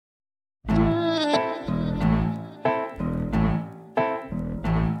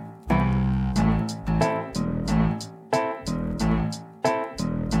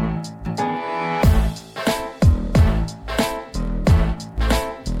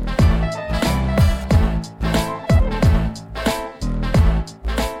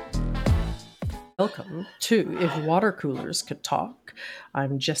welcome to If Water Coolers Could Talk.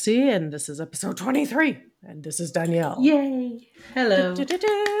 I'm Jessie, and this is episode 23, and this is Danielle. Yay! Hello.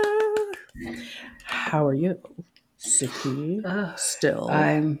 How are you? Sicky? Still?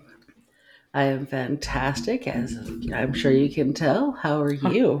 I am fantastic, as I'm sure you can tell. How are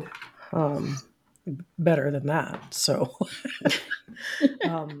you? Better than that. So,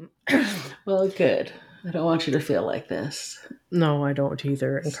 Well, good. I don't want you to feel like this. no, I don't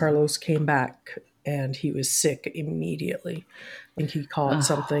either. And Carlos came back, and he was sick immediately. I think he caught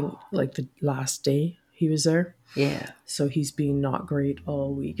something like the last day he was there. Yeah. So he's been not great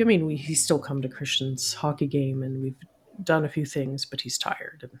all week. I mean, he's still come to Christian's hockey game, and we've done a few things, but he's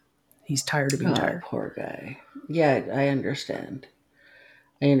tired. And he's tired of being tired. Poor guy. Yeah, I understand.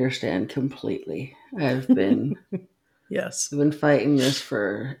 I understand completely. I've been Yes, been fighting this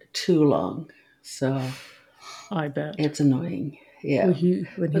for too long, so I bet. it's annoying. Yeah, When he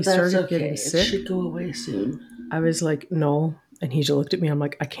but started that's okay. getting It sick, should go away soon. I was like, no. And he just looked at me. I'm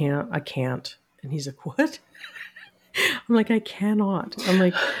like, I can't. And he's like, what? I'm like, I cannot. I'm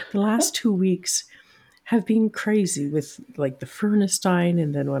like, the last 2 weeks have been crazy with like the furnace dying.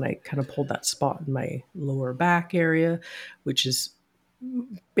 And then when I kind of pulled that spot in my lower back area, which is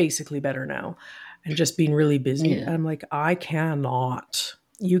basically better now, and just being really busy. Yeah. I'm like, I cannot.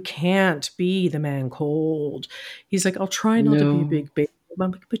 You can't be the man cold. He's like, I'll try not to be a big baby.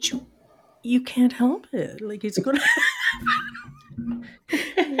 I'm like, but you can't help it. Like, it's gonna.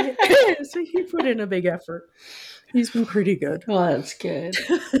 So he put in a big effort. He's been pretty good. Well, that's good.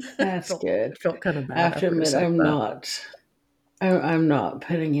 That's good. Felt kind of bad. I have to admit, I'm not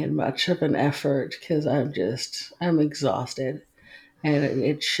putting in much of an effort because I'm exhausted, and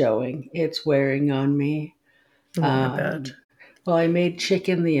it's showing. It's wearing on me. I bet. Well, I made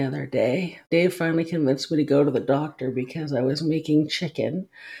chicken the other day. Dave finally convinced me to go to the doctor because I was making chicken,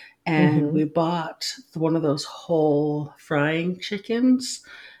 and we bought one of those whole frying chickens.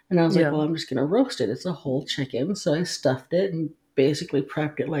 And I was like, well, I'm just going to roast it. It's a whole chicken. So I stuffed it and basically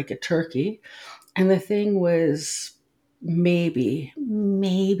prepped it like a turkey. And the thing was maybe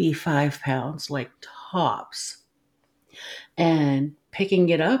 5 pounds, like tops. And picking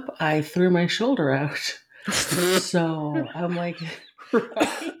it up, I threw my shoulder out. So I'm like,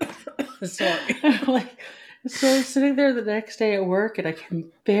 Sorry. So I'm sitting there the next day at work and I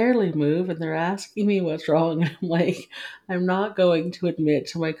can barely move, and they're asking me what's wrong. And I'm like, I'm not going to admit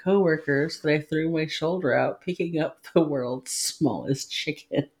to my coworkers that I threw my shoulder out picking up the world's smallest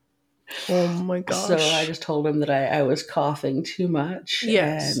chicken. Oh my gosh. So I just told him that I was coughing too much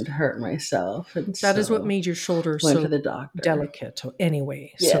and hurt myself. And that is what made your shoulder so to the doctor. Delicate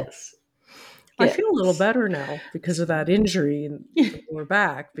anyway. Yes. So I feel a little better now because of that injury in the lower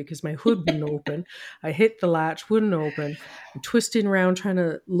back, because my hood wouldn't open. I hit the latch, wouldn't open. I'm twisting around trying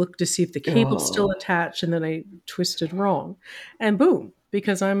to look to see if the cable's still attached, and then I twisted wrong. And boom,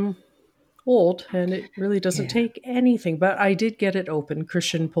 because I'm old and it really doesn't take anything. But I did get it open.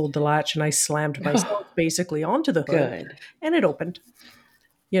 Christian pulled the latch and I slammed myself basically onto the hood. And it opened.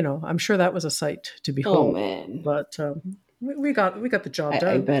 You know, I'm sure that was a sight to behold. Oh, man. But we got the job done.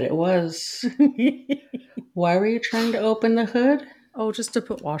 I bet it was. Why were you trying to open the hood? Oh, just to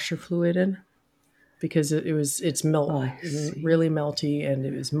put washer fluid in, because it's really melty, and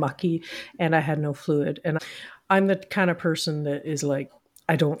it was mucky, and I had no fluid. And I'm the kind of person that is like,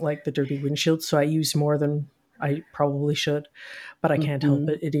 I don't like the dirty windshield, so I use more than I probably should, but I can't help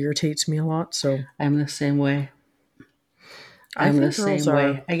it. It irritates me a lot. So I'm the same way. I'm the same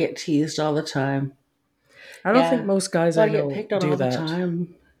way. I get teased all the time. I don't think most guys I know get picked on do all that. The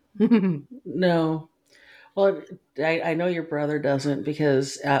time. No. Well, I know your brother doesn't,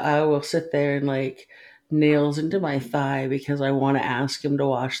 because I will sit there and like nails into my thigh because I want to ask him to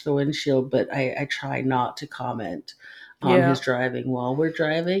wash the windshield, but I try not to comment on his driving while we're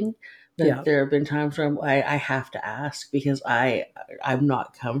driving. But there have been times where I have to ask because I'm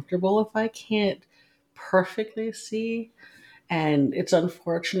not comfortable if I can't perfectly see. And it's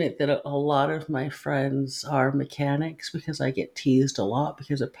unfortunate that a lot of my friends are mechanics, because I get teased a lot,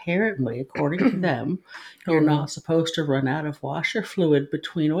 because apparently, according to them, you're not supposed to run out of washer fluid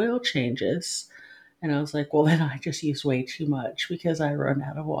between oil changes. And I was like, well, then I just use way too much because I run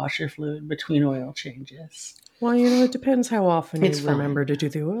out of washer fluid between oil changes. Well, you know, it depends how often you remember to do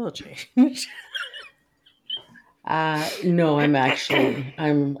the oil change. No, I'm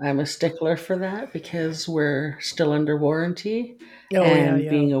a stickler for that because we're still under warranty.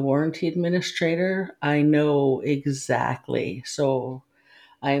 Being a warranty administrator, I know exactly. So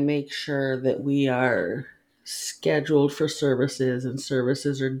I make sure that we are scheduled for services, and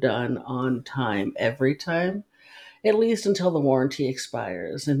services are done on time every time. at least until the warranty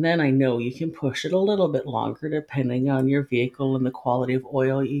expires. And then I know you can push it a little bit longer depending on your vehicle and the quality of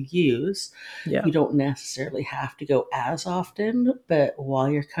oil you use. Yeah. You don't necessarily have to go as often, but while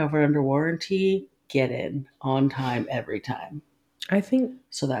you're covered under warranty, get in on time every time. I think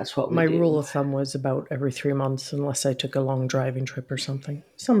So that's what we my do. rule of thumb was about every 3 months, unless I took a long driving trip or something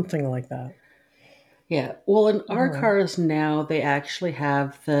like that. Yeah. Well, in our cars now, they actually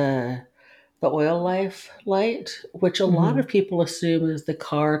have the oil life light, which a lot of people assume is the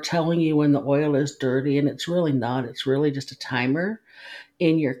car telling you when the oil is dirty, and it's really not. It's really just a timer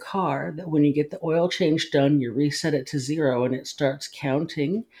in your car that when you get the oil change done, you reset it to 0 and it starts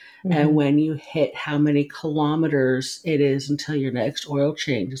counting. And when you hit how many kilometers it is until your next oil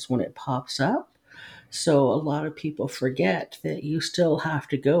change is when it pops up. So a lot of people forget that you still have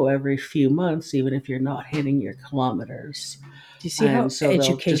to go every few months, even if you're not hitting your kilometers. Do you see how And so they'll just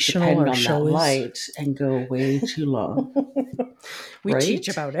educational depend our on show that is? light and go way too long. We Right? teach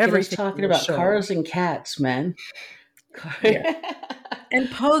about Get us everything. talking about cars and cats, man. Yeah. And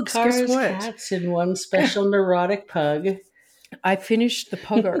pugs, guess Cars, what? cats, and one special neurotic pug. I finished the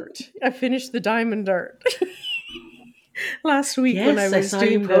pug art. I finished the diamond art last week when I Yes, was I saw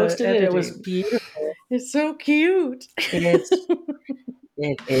doing you posted the it. editing. It was beautiful. It's so cute.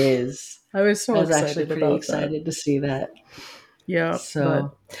 It is. I was so I was actually excited pretty about excited to see that. Yeah,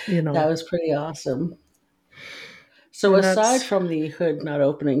 So but that was pretty awesome. So and aside from the hood not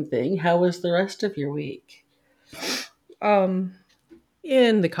opening thing, how was the rest of your week?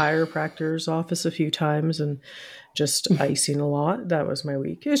 In the chiropractor's office a few times and just icing a lot. That was my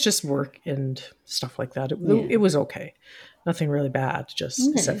week. It was just work and stuff like that. It was okay. Nothing really bad,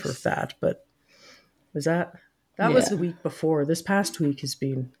 just except for that. But was that was the week before. This past week has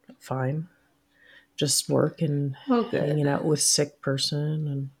been fine. Just work and hanging out with sick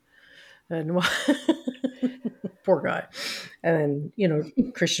person and poor guy. And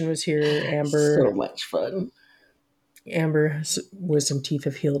then, Christian was here. Amber, so much fun. Amber's wisdom teeth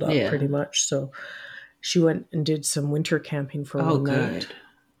have healed up pretty much. So she went and did some winter camping for one night.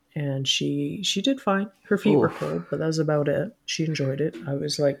 And she did fine. Her feet were cold, but that was about it. She enjoyed it. I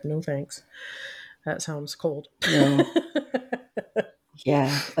was like, no thanks. That sounds cold. No.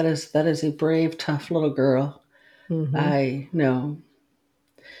 Yeah, that is a brave, tough little girl. No.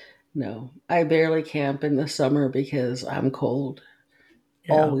 I barely camp in the summer because I'm cold.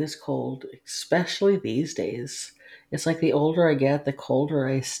 Yeah. Always cold, especially these days. It's like the older I get, the colder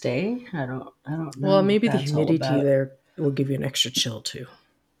I stay. I don't know. Well, maybe the humidity there will give you an extra chill too.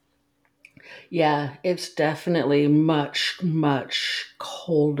 Yeah, it's definitely much, much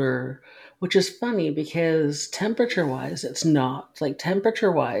colder, which is funny because temperature-wise, it's not. Like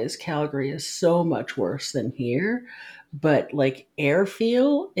temperature-wise, Calgary is so much worse than here. But like it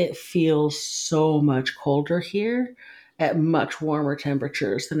feels so much colder here at much warmer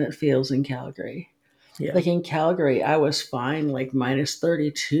temperatures than it feels in Calgary. Yeah. Like in Calgary, I was fine, like minus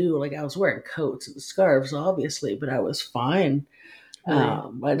 32. Like I was wearing coats and scarves, obviously, but I was fine.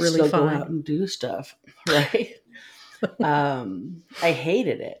 I'd still go out and do stuff, right? I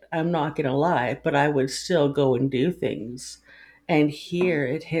hated it. I'm not going to lie, but I would still go and do things. And here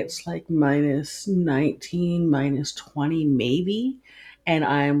it hits like minus 19, minus 20, maybe. And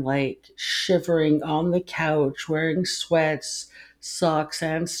I'm like shivering on the couch, wearing sweats, socks,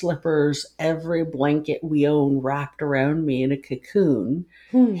 and slippers, every blanket we own wrapped around me in a cocoon,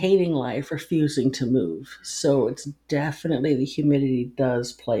 hating life, refusing to move. So it's definitely the humidity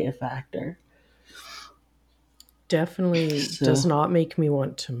does play a factor. Definitely does not make me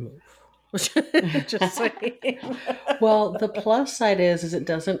want to move. Just saying. Well, the plus side is it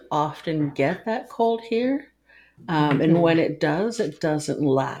doesn't often get that cold here. And when it doesn't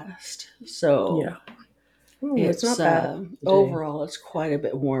last. So yeah. It's not bad. Overall, it's quite a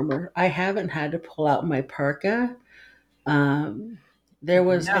bit warmer. I haven't had to pull out my parka. There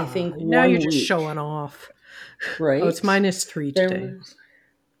was, I think, now one you're just week, showing off. right? Oh, it's minus 3 today.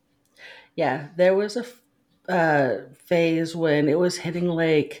 There was a phase when it was hitting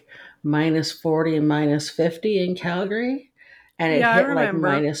like minus 40 and minus 50 in Calgary. And it hit like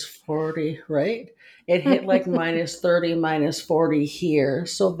minus 40, right? It hit like minus 30, minus 40 here.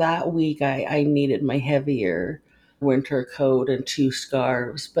 So that week I needed my heavier winter coat and 2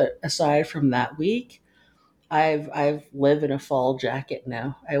 scarves. But aside from that week, I've live in a fall jacket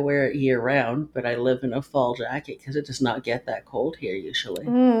now. I wear it year round, but I live in a fall jacket because it does not get that cold here usually.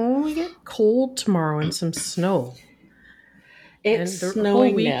 Oh, we get cold tomorrow and some snow. It's and the snowing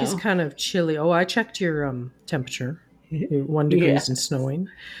whole week now. Is kind of chilly. Oh, I checked your temperature. 1 degree and snowing.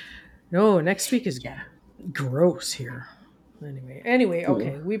 No, next week is gross here. Anyway,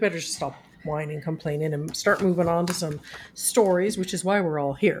 okay, we better stop whining, complaining, and start moving on to some stories, which is why we're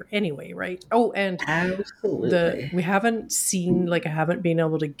all here anyway, right? Oh, and Absolutely. we haven't seen, like, I haven't been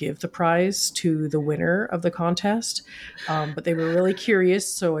able to give the prize to the winner of the contest, but they were really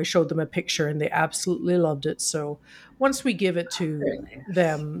curious, so I showed them a picture and they absolutely loved it. So once we give it Very to nice.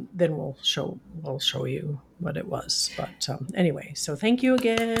 them, then we'll show you what it was. But anyway, so thank you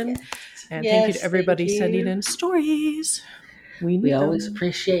again, and thank you to Yes, thank everybody sending you. in stories. We We need always them.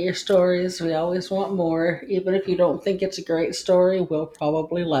 appreciate your stories. We always want more. Even if you don't think it's a great story, we'll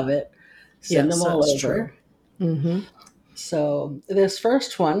probably love it. Send them Yes, all that's true. over. Mm-hmm. So, this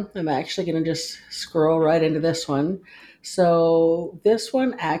first one, I'm actually going to just scroll right into this one. So, this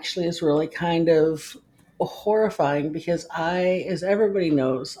one actually is really kind of horrifying because as everybody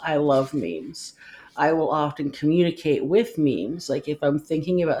knows, I love memes. I will often communicate with memes. Like, if I'm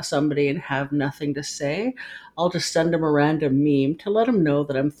thinking about somebody and have nothing to say, I'll just send them a random meme to let them know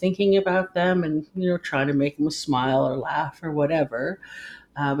that I'm thinking about them and, trying to make them smile or laugh or whatever.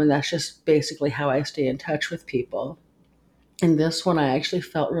 And that's just basically how I stay in touch with people. And this one I actually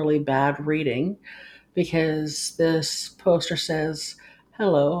felt really bad reading because this poster says,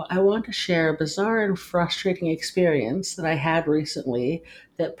 "Hello, I want to share a bizarre and frustrating experience that I had recently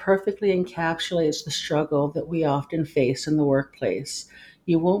that perfectly encapsulates the struggle that we often face in the workplace.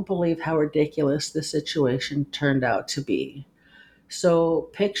 You won't believe how ridiculous this situation turned out to be." So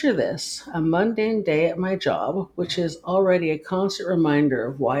picture this, a mundane day at my job, which is already a constant reminder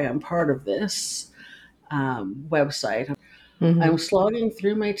of why I'm part of this website. I'm Mm-hmm. slogging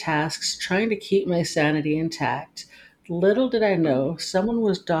through my tasks, trying to keep my sanity intact. Little did I know, someone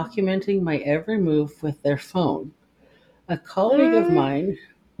was documenting my every move with their phone. A colleague of mine,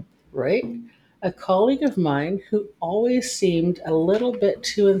 right? A colleague of mine who always seemed a little bit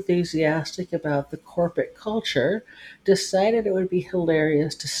too enthusiastic about the corporate culture decided it would be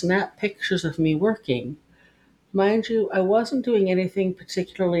hilarious to snap pictures of me working. Mind you, I wasn't doing anything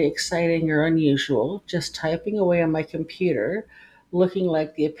particularly exciting or unusual, just typing away on my computer, looking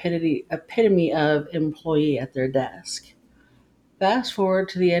like the epitome of employee at their desk. Fast forward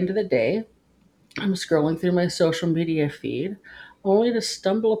to the end of the day, I'm scrolling through my social media feed, only to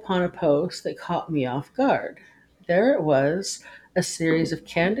stumble upon a post that caught me off guard. There it was, a series of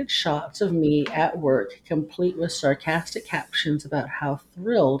candid shots of me at work, complete with sarcastic captions about how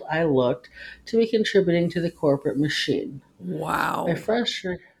thrilled I looked to be contributing to the corporate machine. My Wow.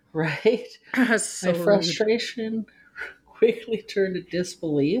 frustration, right? That's My so rude. frustration quickly turned to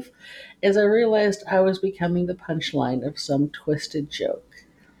disbelief as I realized I was becoming the punchline of some twisted joke.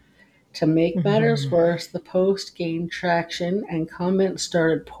 To make matters Mhm. worse, the post gained traction and comments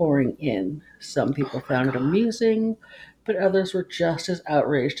started pouring in. Some people Oh my found it God. amusing, but others were just as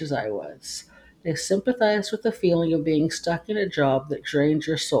outraged as I was. They sympathized with the feeling of being stuck in a job that drained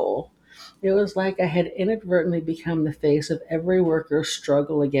your soul. It was like I had inadvertently become the face of every worker's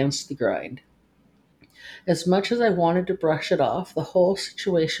struggle against the grind. As much as I wanted to brush it off, the whole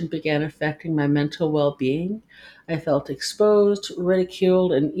situation began affecting my mental well being. I felt exposed,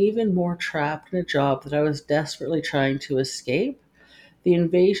 ridiculed, and even more trapped in a job that I was desperately trying to escape. The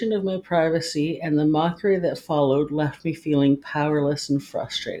invasion of my privacy and the mockery that followed left me feeling powerless and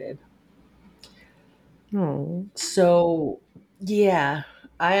frustrated. Oh. So, yeah,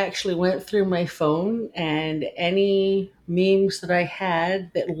 I actually went through my phone and any memes that I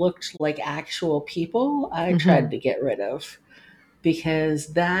had that looked like actual people, I tried Hmm. to get rid of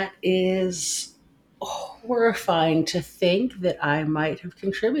because that is horrifying to think that I might have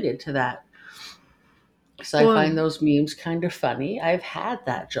contributed to that. So I find Well, those memes kind of funny. I've had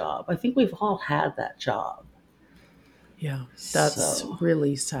that job. I think we've all had that job. yeah, that's So,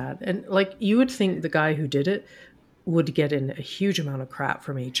 really sad. And like, you would think the guy who did it would get in a huge amount of crap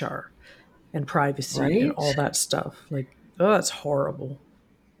from HR and privacy and right? all that stuff. Like, oh, that's horrible.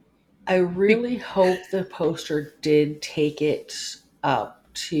 I Be- really hope the poster did take it up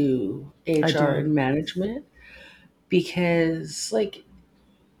to I HR do. and management because, like,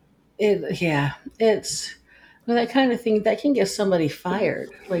 yeah, it's that kind of thing that can get somebody fired.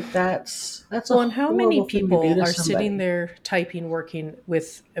 Like, that's a Well, and how many horrible thing to do people to are sitting somebody. there typing, working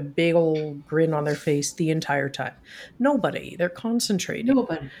with a big old grin on their face the entire time? Nobody. They're concentrating.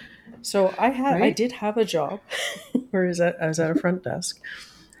 Nobody, So I right? did have a job where I was at a front desk,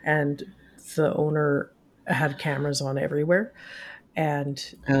 and the owner had cameras on everywhere,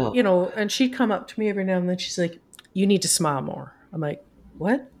 and Oh, and she'd come up to me every now and then. She's like, "You need to smile more." I'm like,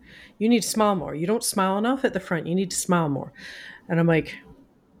 "What? You need to smile more. You don't smile enough at the front. You need to smile more." And I'm like,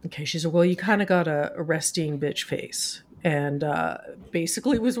 "Okay." She's like, "Well, you kind of got a resting bitch face," and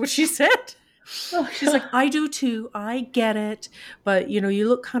basically was what she said. She's like, I do too. I get it. But, you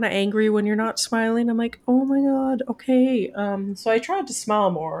look kind of angry when you're not smiling. I'm like, oh my God, okay. So I tried to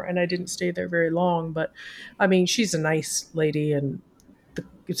smile more and I didn't stay there very long. But I mean, she's a nice lady and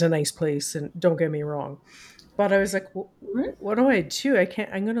it's a nice place. And don't get me wrong. But I was like, what do I do?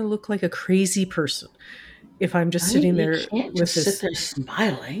 I'm going to look like a crazy person if I'm just Right? sitting You there can't with just sit this there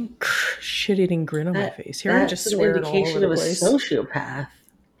smiling. shit-eating grin on my face. Here I'm just That's an swearing all over indication the of a place. sociopath.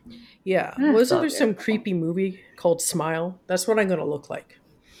 Yeah. That's Wasn't all there good. some creepy movie called Smile? That's what I'm going to look like.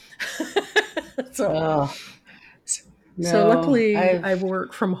 so, Oh so no, luckily I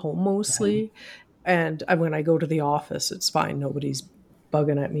work from home mostly. And when I go to the office, it's fine. Nobody's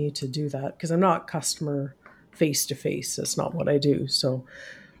bugging at me to do that because I'm not customer face to face. That's not what I do. So,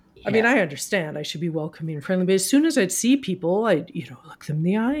 I mean, yeah. I understand I should be welcoming and friendly, but as soon as I'd see people, I'd, look them in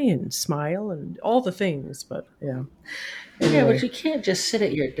the eye and smile and all the things. But yeah, Yeah, but anyway, you can't just sit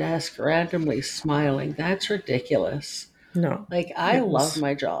at your desk randomly smiling. That's ridiculous. no, Like, I it love was,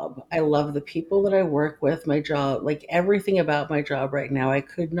 my job. I love the people that I work with, my job, like everything about my job right now. I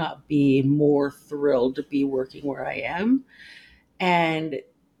could not be more thrilled to be working where I am. And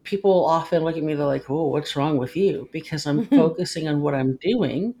people often look at me, they're like, oh, what's wrong with you? Because I'm focusing on what I'm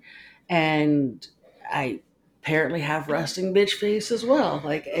doing. And I apparently have resting bitch face as well.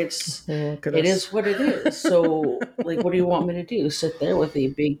 Like, look at it us. is what it is. So, like, what do you want me to do? Sit there with a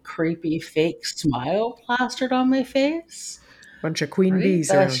big, creepy, fake smile plastered on my face? Bunch of queen Right?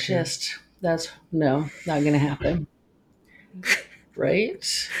 bees around here. That's no, not going to happen.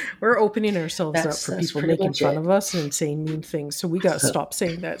 Right? We're opening ourselves up for That's people pretty making much fun it. of us and saying mean things. So we got to So, stop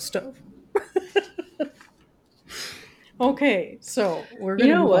saying that stuff. Okay, so we're you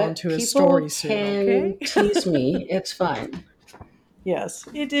going to know move on what? to a People story soon, okay? can tease me. It's fine. Yes,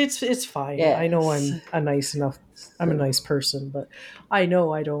 it's fine. I know Yes. I'm a So, nice person, but I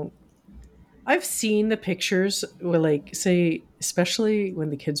know I don't. I've seen the pictures where, like, say, especially when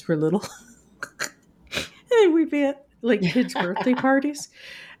the kids were little, and we'd be at like kids' birthday parties,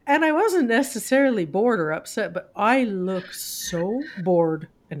 and I wasn't necessarily bored or upset, but I look so bored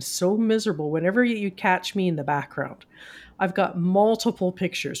and so miserable whenever you catch me in the background. I've got multiple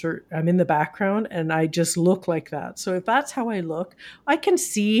pictures where I'm in the background and I just look like that. So if that's how I look, I can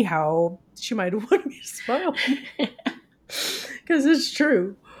see how she might have wanted me to smile because it's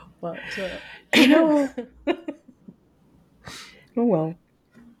true. But you know, oh well,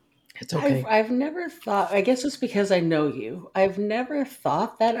 it's okay. I've never thought, I guess it's because I know you. I've never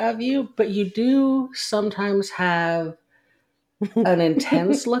thought that of you, but you do sometimes have an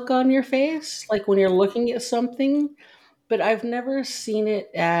intense look on your face, like when you're looking at something, but I've never seen it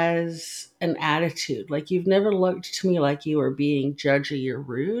as an attitude. Like, you've never looked to me like you were being judgy or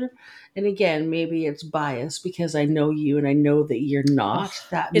rude. And again, maybe it's bias because I know you and I know that you're Oh, not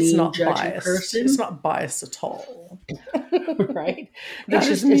that it's mean, not judgy biased. It's person, not biased at all. right? That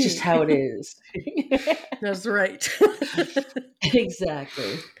is It's just me. how it is. That's right.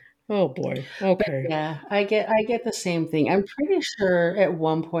 Exactly. Oh boy. But Okay. yeah, I get the same thing. I'm pretty sure at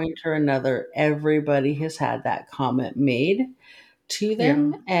one point or another, everybody has had that comment made to Yeah.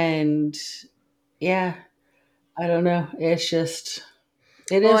 them. And yeah, I don't know. It's just,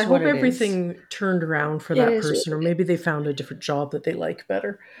 it Well, I is what hope it is. everything turned around for It that is what person, or it maybe they is. found a different job that they like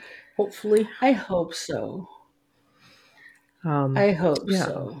better. Hopefully. I hope so. Um, I hope yeah.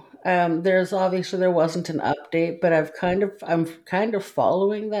 so. There's obviously there wasn't an update, but I'm kind of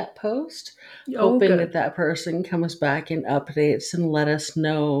following that post, Oh, hoping that good. that person comes back and updates and let us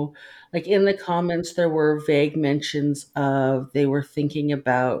know. Like, in the comments, there were vague mentions of they were thinking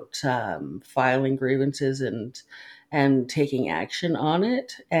about filing grievances and taking action on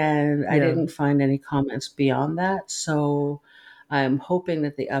it, and I Yeah. didn't find any comments beyond that. So I'm hoping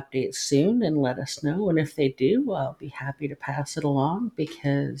that they update soon and let us know. And if they do, I'll be happy to pass it along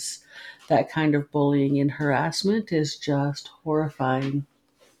because that kind of bullying and harassment is just horrifying.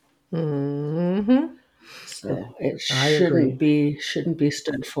 Hmm. So it I agree. shouldn't be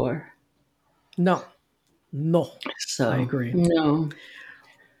stood for. No. No. I So agree. no,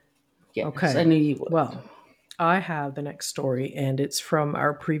 yes, I Okay. knew you would. Well, I have the next story, and it's from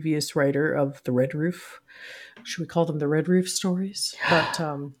our previous writer of the Red Roof. Should we call them the Red Roof stories? But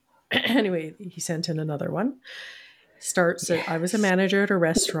anyway, he sent in another one. Starts that I was a Yes. manager at a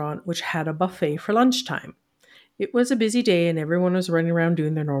restaurant which had a buffet for lunchtime. It was a busy day and everyone was running around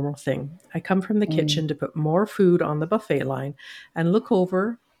doing their normal thing. I come from the Mm. kitchen to put more food on the buffet line and look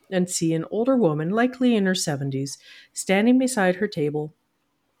over and see an older woman, likely in her 70s, standing beside her table,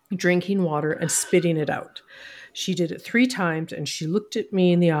 drinking water and spitting it out. She did it 3 times and she looked at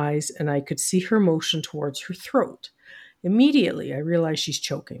me in the eyes and I could see her motion towards her throat. Immediately, I realized she's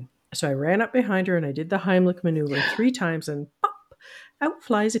choking. So I ran up behind her and I did the Heimlich maneuver 3 times and pop, out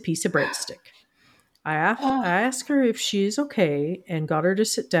flies a piece of breadstick. I Oh, asked her if she is okay and got her to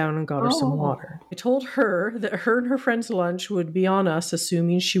sit down and got her some water. oh. I told her that her and her friend's lunch would be on us,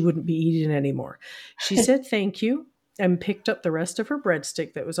 assuming she wouldn't be eating anymore. She said thank you and picked up the rest of her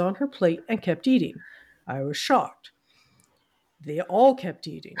breadstick that was on her plate and kept eating. I was shocked. They all kept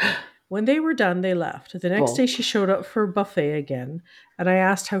eating. When they were done, they left. The next day, Well, she showed up for buffet again, and I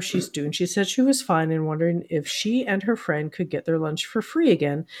asked how she's doing. She said she was fine and wondering if she and her friend could get their lunch for free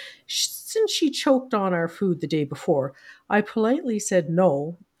again since she choked on our food the day before. I politely said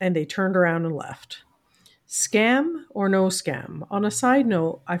no, and they turned around and left. Scam or no scam? On a side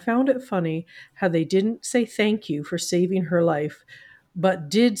note, I found it funny how they didn't say thank you for saving her life, but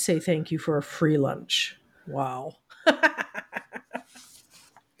did say thank you for a free lunch. Wow.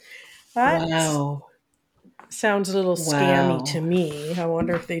 That wow. sounds a little scammy to Wow. me. I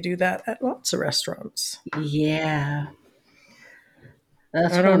wonder if they do that at lots of restaurants. Yeah. I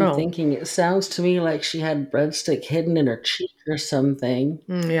That's what don't I'm know. thinking. It sounds to me like she had breadstick hidden in her cheek or something.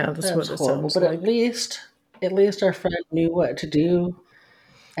 Yeah, that's That's what it horrible. sounds But like. at least our friend knew what to do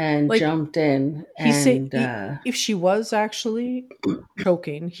and Like jumped in he say and if she was actually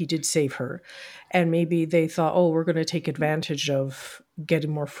choking, he did save her, and maybe they thought, oh, we're going to take advantage of getting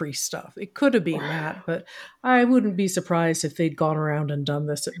more free stuff. It could have been that, but I wouldn't be surprised if they'd gone around and done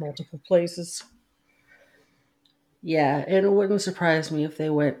this at multiple places. yeah, and it wouldn't surprise me if they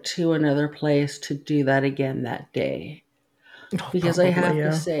went to another place to do that again that day. Oh, Because I probably, have to yeah.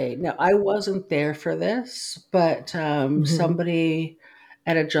 say, now I wasn't there for this, but Hmm. somebody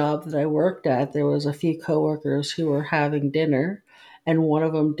at a job that I worked at, there was a few coworkers who were having dinner, and one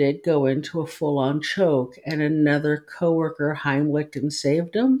of them did go into a full-on choke, and another coworker Heimlicked and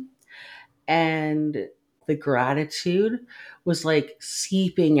saved him, and the gratitude was like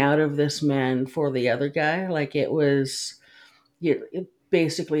seeping out of this man for the other guy, like it was, it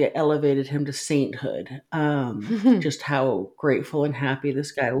basically elevated him to sainthood. Just how grateful and happy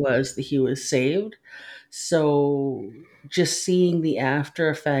this guy was that he was saved. So, just seeing the after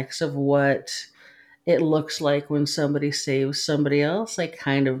effects of what it looks like when somebody saves somebody else, I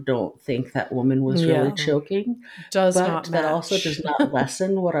kind of don't think that woman was really Yeah, choking. does But not that also match. does not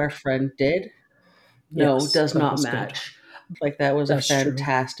lessen what our friend did. No, Yes, does that not was good. match. Like that was a That's true.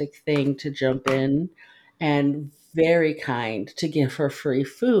 fantastic thing to jump in, and very kind to give her free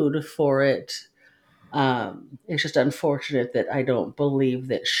food for it. It's just unfortunate that I don't believe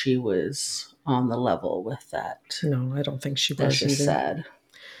that she was on the level with that. No, I don't think she That's was just either. sad.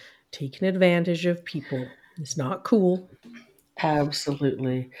 Taking advantage of people is not cool.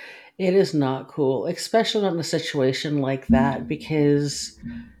 Absolutely. It is not cool, especially not in a situation like that, because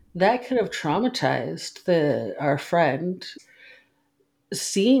that could have traumatized the our friend.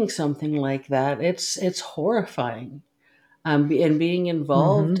 Seeing something like that, it's horrifying. And being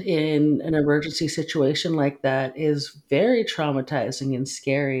involved Hmm. in an emergency situation like that is very traumatizing and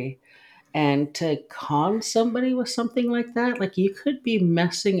scary. And to con somebody with something like that, like you could be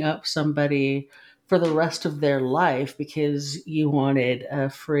messing up somebody for the rest of their life because you wanted a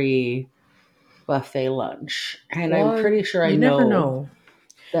free buffet lunch. And I'm Well, pretty sure I you never know know.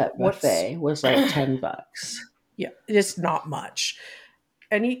 that What's buffet was like $10. yeah, it's not much.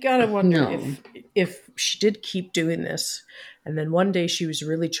 And you gotta wonder No, if she did keep doing this, and then one day she was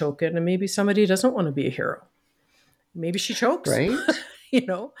really choking, and maybe somebody doesn't want to be a hero. Maybe she chokes. right?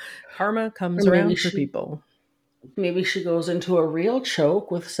 Karma Or comes around for people. maybe she goes into a real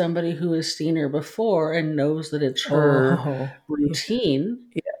choke with somebody who has seen her before and knows that it's her Oh,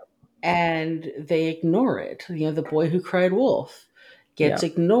 routine, yeah, and they ignore it. The boy who cried wolf yeah. gets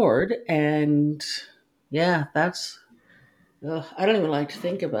ignored, and yeah, that's, I don't even like to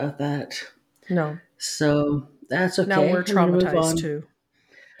think about that. No. So that's Now okay. we're I'm going to move traumatized on. too.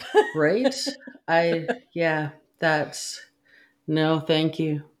 Right? Yeah, that's, no, thank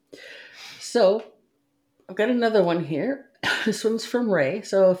you. So I've got another one here. This one's from Ray.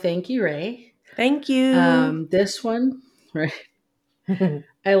 So thank you, Ray. Thank you. This one, right?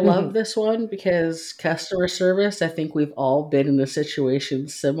 I love this one because customer service, I think we've all been in a situation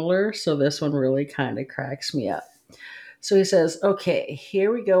similar. So this one really kind of cracks me up. So he says, okay,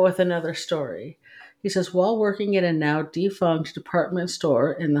 here we go with another story. He says, while working at a now defunct department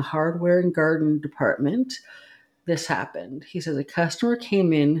store in the hardware and garden department, this happened. He says a customer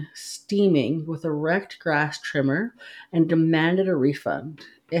came in steaming with a wrecked grass trimmer and demanded a refund.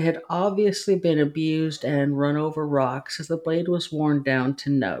 It had obviously been abused and run over rocks as the blade was worn down to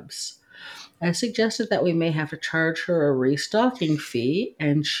nubs. I suggested that we may have to charge her a restocking fee,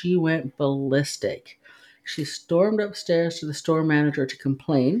 and she went ballistic. She stormed upstairs to the store manager to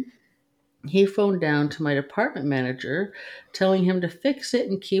complain. He phoned down to my department manager, telling him to fix it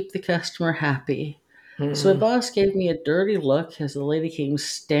and keep the customer happy. So my Hmm. boss gave me a dirty look as the lady came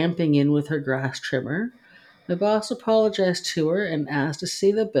stamping in with her grass trimmer. My boss apologized to her and asked to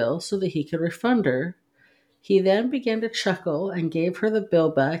see the bill so that he could refund her. He then began to chuckle and gave her the bill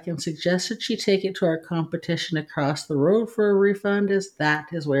back and suggested she take it to our competition across the road for a refund, as that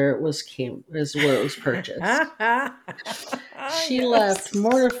is where it was purchased. She left Yes.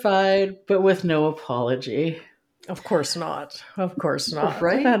 mortified but with no apology. Of course not. Of course not. That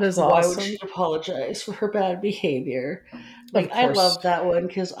Right? is Why would she awesome. apologize for her bad behavior? Of I course. love that one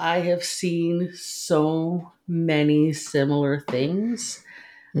because I have seen so many similar things.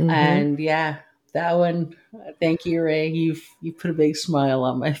 Hmm. And yeah, that one, thank you, Ray. You put a big smile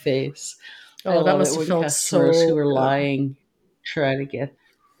on my face. I Oh, that love must it have when felt customers who so are good. lying try to get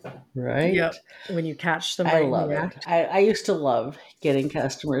right. Yep. When you catch them I right in love the it. act. I used to love getting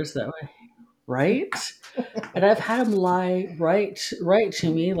customers that way, right? And I've had them lie right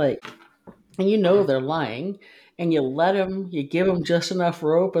to me, like, and you know they're lying, and you give them just enough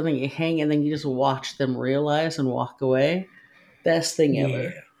rope, and then you hang, and then you just watch them realize and walk away. Best thing ever. Yeah.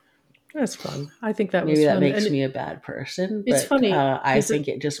 That's fun. I think that was Maybe that fun. makes And me a bad person, it's but funny I because think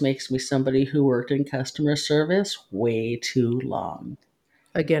it just makes me somebody who worked in customer service way too long.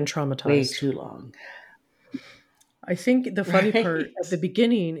 again, Way traumatized. too long. I think the funny part Right? at the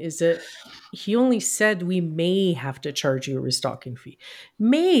beginning is that he only said we may have to charge you a restocking fee.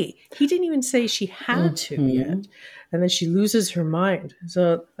 May. He didn't even say she had to Hmm. yet. And then she loses her mind.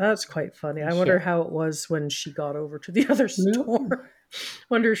 So that's quite funny. I wonder Yeah. how it was when she got over to the other No. store.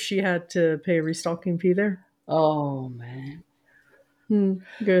 Wonder if she had to pay a restocking fee there. Oh, man. Hmm,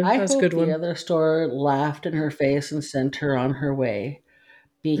 good. I That's a hope good the one. other store laughed in her face and sent her on her way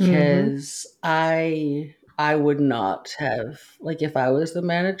Mm-hmm. because I would not have, like, if I was the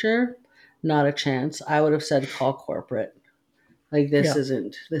manager, not a chance. I would have said call corporate. Like, Yeah.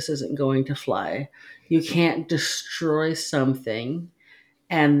 this isn't going to fly. You can't destroy something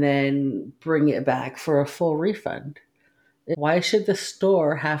and then bring it back for a full refund. Why should the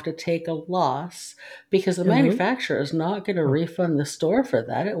store have to take a loss? Because the Mm-hmm. manufacturer is not going to refund the store for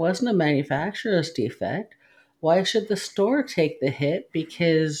that. It wasn't a manufacturer's defect. Why should the store take the hit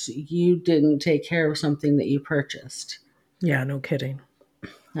because you didn't take care of something that you purchased? Yeah, no kidding.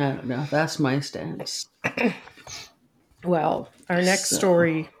 I don't know. That's my stance. Well, our next So,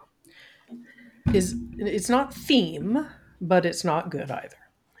 story is it's not theme, but it's not good either.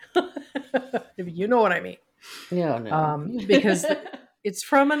 If you know what I mean. no, no. Because it's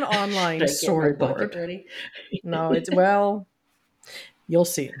from an Should online I get my bucket storyboard. ready? No, it's well, you'll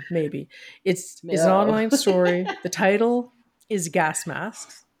see. Maybe it's an No. online story. The title is Gas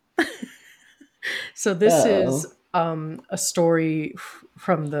Masks. So this is Oh. a story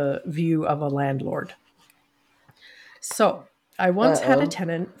from the view of a landlord. So I once had a Uh-oh.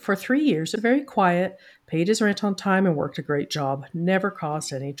 tenant for 3 years, very quiet, paid his rent on time, and worked a great job. Never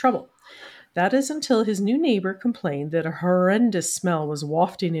caused any trouble. That is until his new neighbor complained that a horrendous smell was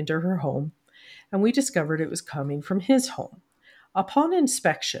wafting into her home, and we discovered it was coming from his home. Upon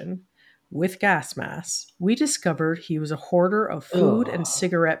inspection, with gas masks, we discovered he was a hoarder of food and Oh.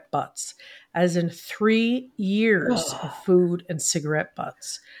 cigarette butts, as in 3 years of Oh. food and cigarette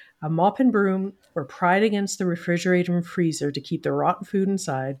butts. A mop and broom were pried against the refrigerator and freezer to keep the rotten food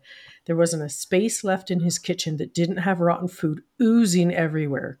inside. There wasn't a space left in his kitchen that didn't have rotten food oozing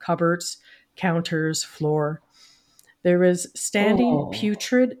everywhere, cupboards, counters, floor. There was standing Oh.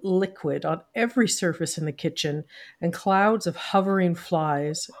 putrid liquid on every surface in the kitchen and clouds of hovering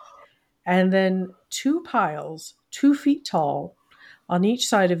flies, and then two piles, 2 feet tall, on each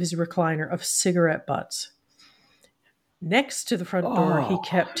side of his recliner of cigarette butts. Next to the front door, he Oh.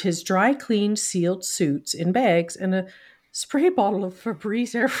 kept his dry cleaned sealed suits in bags and a spray bottle of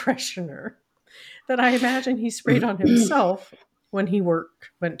Febreze air freshener that I imagine he sprayed on himself when he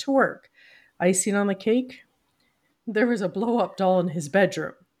went to work. Icing on the cake, there was a blow up doll in his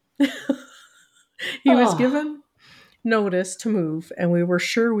bedroom. He was Oh. given notice to move, and we were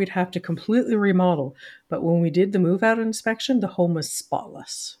sure we'd have to completely remodel. But when we did the move out inspection, the home was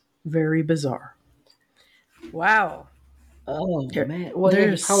spotless. Very bizarre. Wow. Oh There, man. Well, yeah, he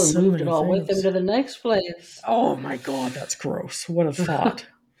there's probably so moved it many all with him things. to the next place. Oh my God, that's gross. What a thought.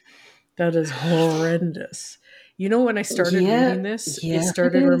 That is horrendous. You know, when I started Yeah. reading this, it Yes, it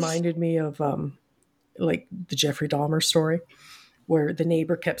started is. reminded me of like the Jeffrey Dahmer story, where the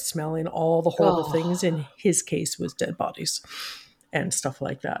neighbor kept smelling all the horrible things. Oh. In his case, was dead bodies and stuff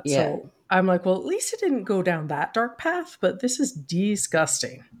like that. Yeah. So I'm like, well, at least it didn't go down that dark path, but this is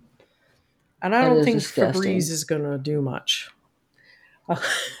disgusting. And I That don't is think Febreze disgusting. is going to do much.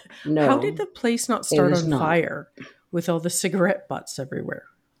 How did No, the place not it start is on not. fire with all the cigarette butts everywhere?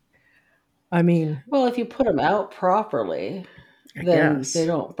 I mean, Well, if you put them out properly, I then they guess.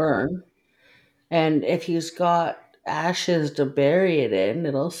 don't burn. And if he's got ashes to bury it in,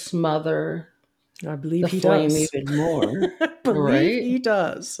 it'll smother I believe the he flame does. even more. I believe Right? he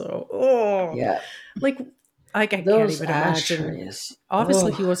does. So, oh, Yeah. like, I can't Those even imagine. ashtrays.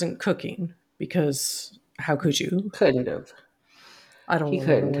 Obviously, he Oh, wasn't cooking because how could you? couldn't have. I don't He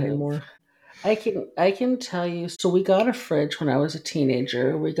want to know couldn't have. anymore. I can tell you. So we got a fridge when I was a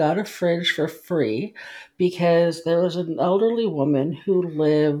teenager. We got a fridge for free because there was an elderly woman who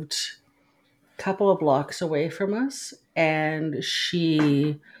lived a couple of blocks away from us, and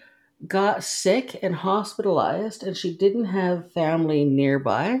she got sick and hospitalized, and she didn't have family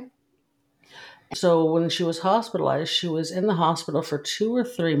nearby. So when she was hospitalized, she was in the hospital for 2 or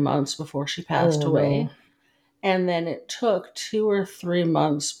 3 months before she passed Oh no. away. And then it took 2 or 3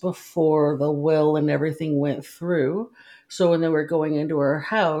 months before the will and everything went through. So when they were going into her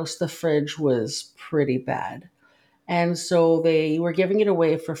house, the fridge was pretty bad. And so they were giving it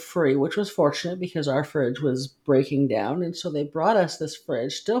away for free, which was fortunate because our fridge was breaking down. And so they brought us this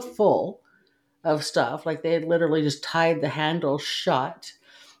fridge, still full of stuff. Like they had literally just tied the handle shut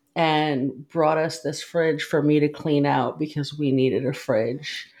and brought us this fridge for me to clean out because we needed a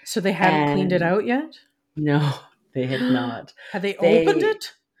fridge. So they hadn't cleaned it And out yet? no, they had not. Had they opened They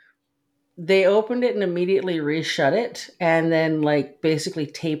it? they opened it and immediately reshut it, and then like basically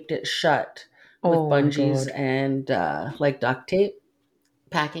taped it shut with Oh my bungees god. and like duct tape,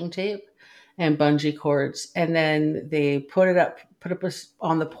 packing tape, and bungee cords. And then they put up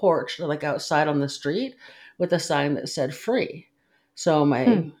on the porch, like outside on the street, with a sign that said free. So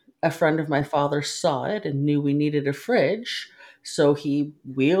Hmm. a friend of my father saw it and knew we needed a fridge. So he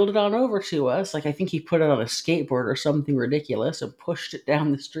wheeled it on over to us. Like I think he put it on a skateboard or something ridiculous and pushed it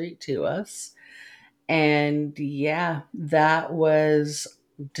down the street to us. And yeah, that was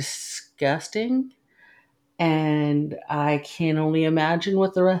disgusting. And I can only imagine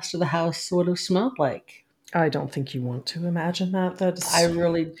what the rest of the house would have smelled like. I don't think you want to imagine that. I That's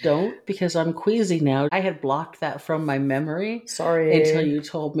really don't because I'm queasy now. I had blocked that from my memory until sorry. you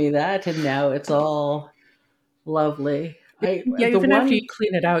told me that, and now it's all lovely. I Yeah, the even after you one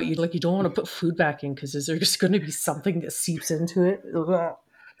clean it out, you don't want to put food back in because is there just going to be something that seeps into it? Ugh.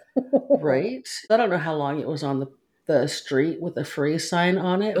 right. I don't know how long it was on the street with a free sign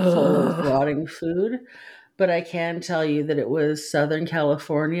on it, full of Ugh. rotting food. But I can tell you that it was Southern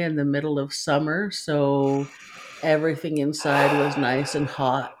California in the middle of summer, so everything inside was nice and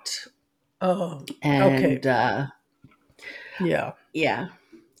hot. Oh, okay. And Yeah. yeah,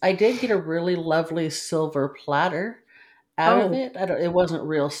 I did get a really lovely silver platter out of Oh. it. It wasn't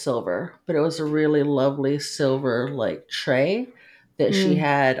real silver, but it was a really lovely silver like tray that she Mm.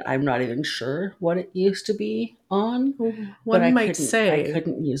 had. I'm not even sure what it used to be on, but One might I say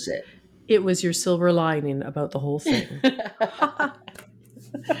couldn't use it. it was your silver lining about the whole thing.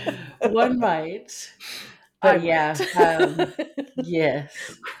 One might, I but might. yeah,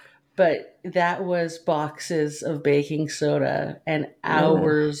 yes. But that was boxes of baking soda and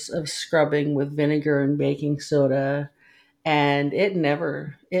Ugh. hours of scrubbing with vinegar and baking soda, and it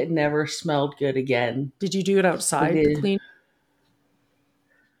never smelled good again. Did you do it Like outside the the clean,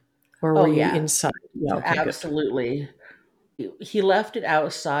 or were Oh you yeah, inside? Yeah. Okay. Good. absolutely. He left it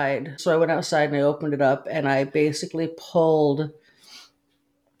outside, so I went outside and I opened it up and I basically pulled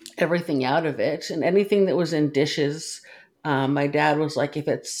everything out of it and anything that was in dishes. My dad was like, if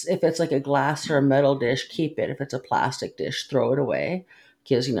it's like a glass or a metal dish, keep it. If it's a plastic dish, throw it away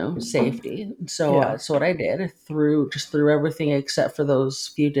because safety. So Yeah. that's what I did. I threw everything except for those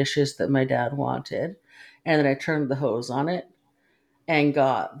few dishes that my dad wanted, and then I turned the hose on it and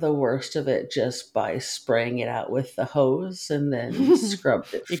got the worst of it just by spraying it out with the hose and then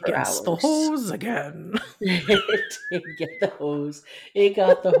scrubbed it It for gets the hours. hose again. It did get the hose. It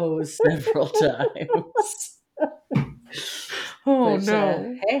got the hose several times. Oh But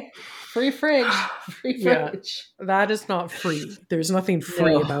no. hey, free fridge, free Yeah. fridge. That is not free. There's nothing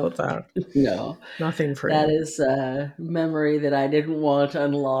free No, about that. no, Nothing that free. is a memory that I didn't want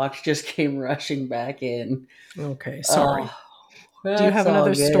unlocked. Just came rushing back in. Okay. Sorry. Oh, Do you that's have all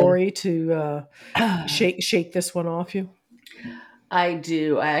another good. story to shake this one off you? I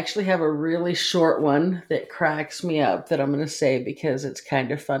do. I actually have a really short one that cracks me up that I'm going to say because it's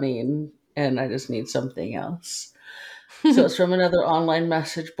kind of funny and I just need something else. So it's from another online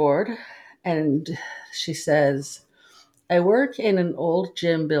message board. And she says, I work in an old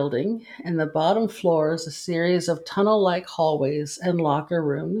gym building, and the bottom floor is a series of tunnel like hallways and locker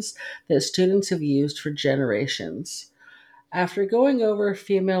rooms that students have used for generations. After going over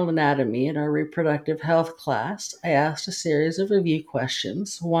female anatomy in our reproductive health class, I asked a series of review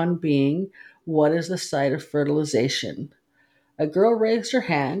questions, one being, what is the site of fertilization? A girl raised her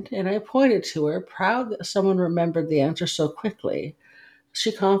hand, and I pointed to her, proud that someone remembered the answer so quickly.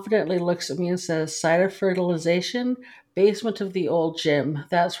 She confidently looks at me and says, site of fertilization? Basement of the old gym.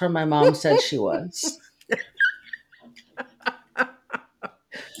 That's where my mom said she was.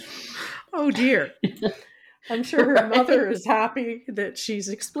 Oh dear. I'm sure her mother is happy that she's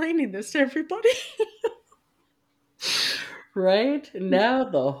explaining this to everybody. Right? Now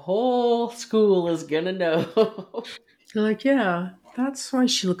the whole school is gonna know. They're like, yeah, that's why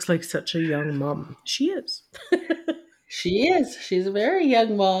she looks like such a young mom. She is. She is. She's a very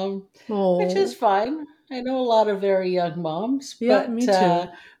young mom, which is Oh, fine. I know a lot of very young moms, yeah, but me too.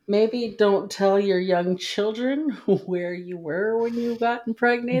 maybe don't tell your young children where you were when you got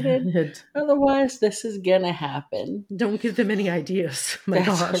impregnated. Otherwise, this is gonna happen. Don't give them any ideas. My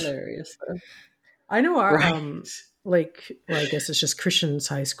That's gosh. hilarious. Though. I know our Right. I guess it's just Christian's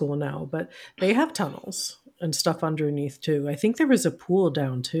high school now, but they have tunnels and stuff underneath too. I think there was a pool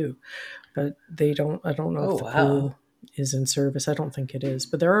down too, but I don't know Oh if the wow. pool is in service. I don't think it is,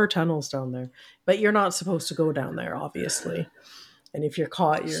 but there are tunnels down there. But you're not supposed to go down there, obviously. And if you're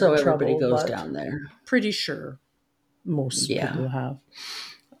caught, you're So in everybody trouble, goes but down there. pretty sure most Yeah. people have.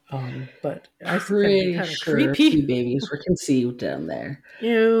 But I think that'd be Pretty kind of sure a few creepy. babies were conceived down there.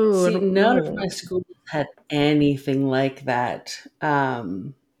 Ew, I See, don't none of my know. schools had anything like that.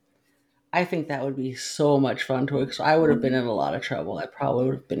 I think that would be so much fun to explore. I would have been in a lot of trouble. I probably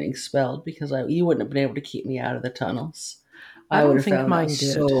would have been expelled because you wouldn't have been able to keep me out of the tunnels. I I would don't have think found that mine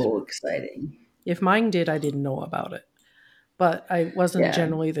did. so exciting. If mine did, I didn't know about it. But I wasn't Yeah.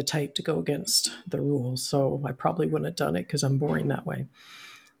 generally the type to go against the rules, so I probably wouldn't have done it because I'm boring that way.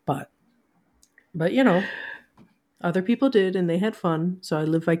 But you know, other people did and they had fun, so I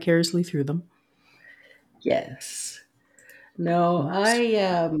live vicariously through them. Yes. No, Oops.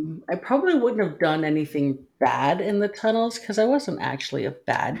 I probably wouldn't have done anything bad in the tunnels because I wasn't actually a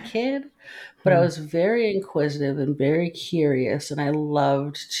bad kid, but I Hmm. was very inquisitive and very curious, and I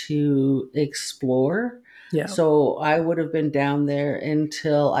loved to explore. Yeah. So I would have been down there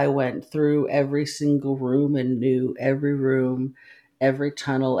until I went through every single room and knew every room, every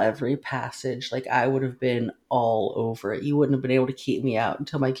tunnel, every passage. Like I would have been all over it. You wouldn't have been able to keep me out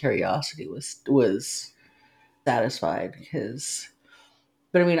until my curiosity was satisfied because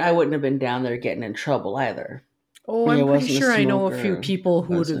but I mean I wouldn't have been down there getting in trouble either. Oh, I mean, I'm I pretty wasn't a sure I know a few smoker. people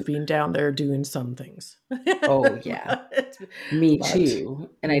who would have Wasn't. been down there doing some things. Oh yeah. Me but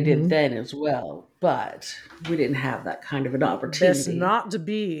too. And I did mhm. then as well. But we didn't have that kind of an Best opportunity. not to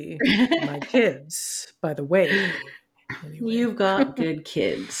be my kids, by the way. Anyway. You've got good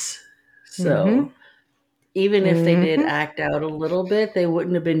kids. Mm-hmm. So even if they did Mm-hmm. act out a little bit, they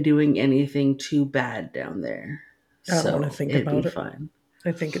wouldn't have been doing anything too bad down there. I don't want to So think it'd be about it. fine.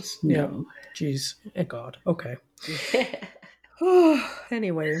 I think it's, yeah. No. Jeez. Oh, God. Okay.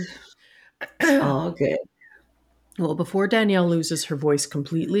 Anyway. All good. Well, before Danielle loses her voice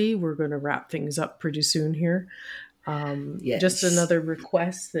completely, we're going to wrap things up pretty soon here. Just Yes. another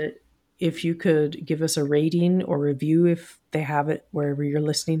request that if you could give us a rating or review if they have it wherever you're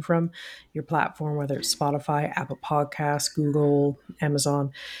listening from, your platform, whether it's Spotify, Apple Podcasts, Google,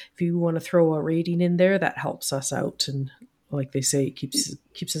 Amazon. If you want to throw a rating in there, that helps us out, and like they say, it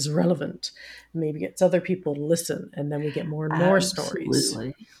keeps us relevant. Maybe gets other people to listen, and then we get more and more stories.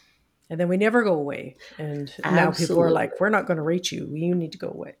 Absolutely. And then we never go away. And now people are Absolutely. like, we're not going to rate you. You need to go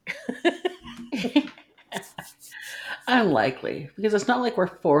away. Unlikely, because it's not like we're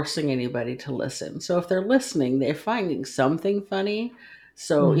forcing anybody to listen. So if they're listening, they're finding something funny.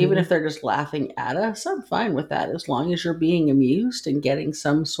 So even Mm-hmm. if they're just laughing at us, I'm fine with that. As long as you're being amused and getting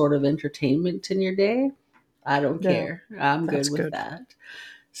some sort of entertainment in your day, I don't Yeah, care. I'm that's good with good. that.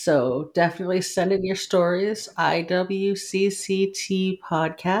 So definitely send in your stories,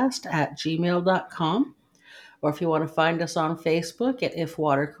 iwcctpodcast@gmail.com. Or if you want to find us on Facebook at If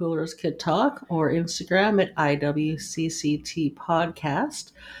Water Coolers Could Talk or Instagram at IWCCT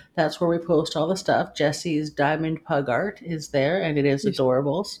Podcast. That's where we post all the stuff. Jesse's diamond pug art is there and it is It's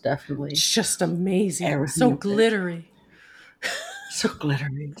adorable. So definitely just amazing. So everything of it. glittery. So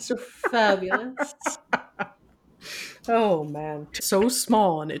glittery. So fabulous. Oh man. So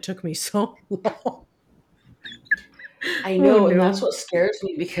small and it took me so long. I Oh know, and that's no. what scares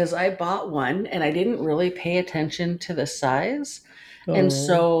me because I bought one and I didn't really pay attention to the size. And Oh.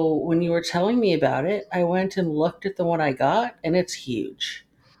 so when you were telling me about it, I went and looked at the one I got and it's huge.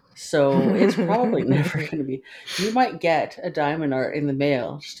 So it's probably never going to be. You might get a diamond art in the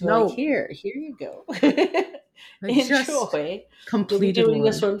mail just to be like, No. here you go. I just Enjoy. You'll be completed doing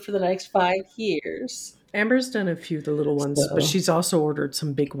this one. one for the next 5 years. Amber's done a few of the little ones, but So, she's also ordered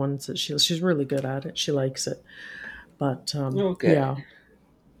some big ones that she's really good at it. She likes it. But oh, good. yeah,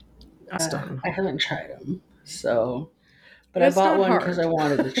 it's done. I haven't tried them. So, but I It's bought not one because I hard.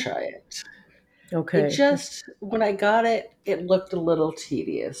 wanted to try it. It Okay. just, when I got it, it looked a little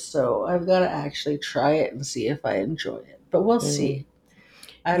tedious. So I've got to actually try it and see if I enjoy it. But we'll Mm. see.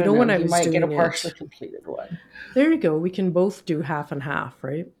 I You don't know, know. when I You was might get a doing partially it, completed one. there you go. We can both do half and half,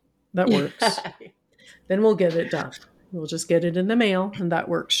 right? That works. Then we'll get it done. We'll just get it in the mail, and that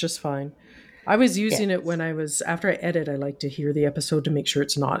works just fine. I was using it when Yes. I was, after I edit, I like to hear the episode to make sure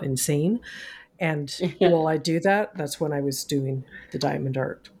it's not insane. And while I do that, that's when I was doing the diamond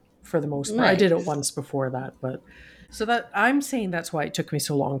art for the most part. I did it Nice. once before that, but so that I'm saying that's why it took me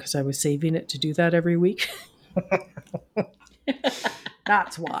so long because I was saving it to do that every week.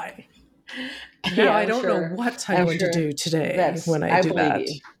 That's why. Now Yeah, I I'm don't know sure. what I'm I'm going to sure. do today when I I do believe that.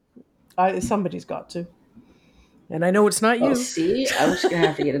 you. Somebody's got to. And I know it's not Well, you. see, I'm just going to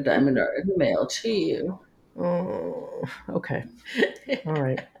have to get a diamond art in the mail to you. Oh, okay. All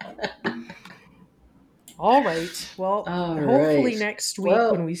right. All right. Well, All hopefully right. next week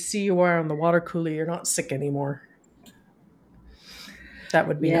when Well, we see you are on the water cooler, you're not sick anymore. That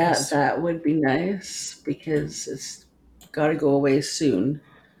would be yeah, nice. that would be nice because it's got to go away soon.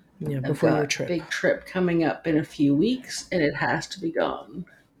 Yeah, I've before your got a trip. big trip coming up in a few weeks and it has to be gone.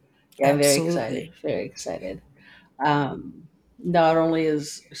 Yeah, I'm very excited. Absolutely. Very excited. Um, Not only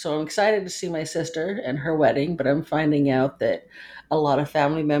so I'm excited to see my sister and her wedding, but I'm finding out that a lot of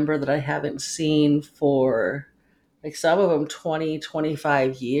family member that I haven't seen for like some of them 20,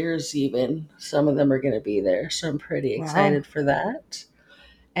 25 years even. Some of them are going to be there. So I'm pretty Wow. excited for that.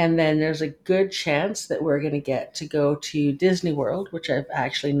 And then there's a good chance that we're going to get to go to Disney World, which I've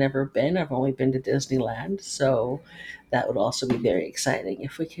actually never been. I've only been to Disneyland. So that would also be very exciting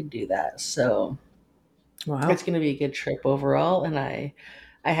if we could do that. So it's Wow. going to be a good trip overall. And I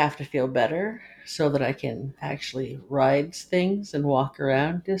have to feel better so that I can actually ride things and walk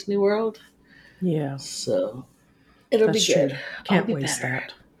around Disney World. Yeah, So it'll be that's good. true. I'll Can't get waste better.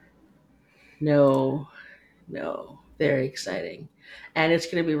 that. No, no, very exciting. And it's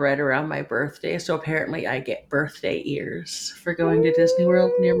going to be right around my birthday. So apparently I get birthday ears for going to Disney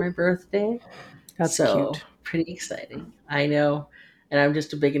World near my birthday. That's So cute. pretty exciting. I know. And I'm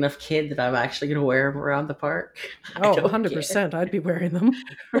just a big enough kid that I'm actually going to wear them around the park. I Oh, don't care. 100%. I'd be wearing them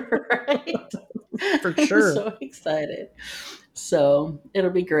Right? for I'm sure. so excited. So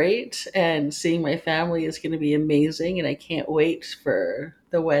it'll be great. And seeing my family is going to be amazing. And I can't wait for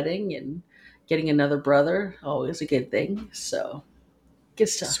the wedding and getting another brother. Always a good thing. So good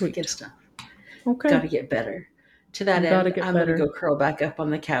stuff. Good Sweet. stuff. Got Okay. to get better. To that You got to end, get I'm going to go better. curl back up on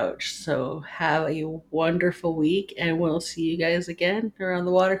the couch. So have a wonderful week. And we'll see you guys again around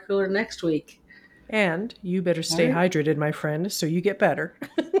the water cooler next week. And you better All stay right. hydrated, my friend, so you get better.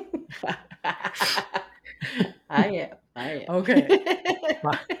 I am. I Okay. am.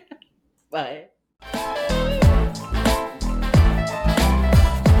 Bye. Bye.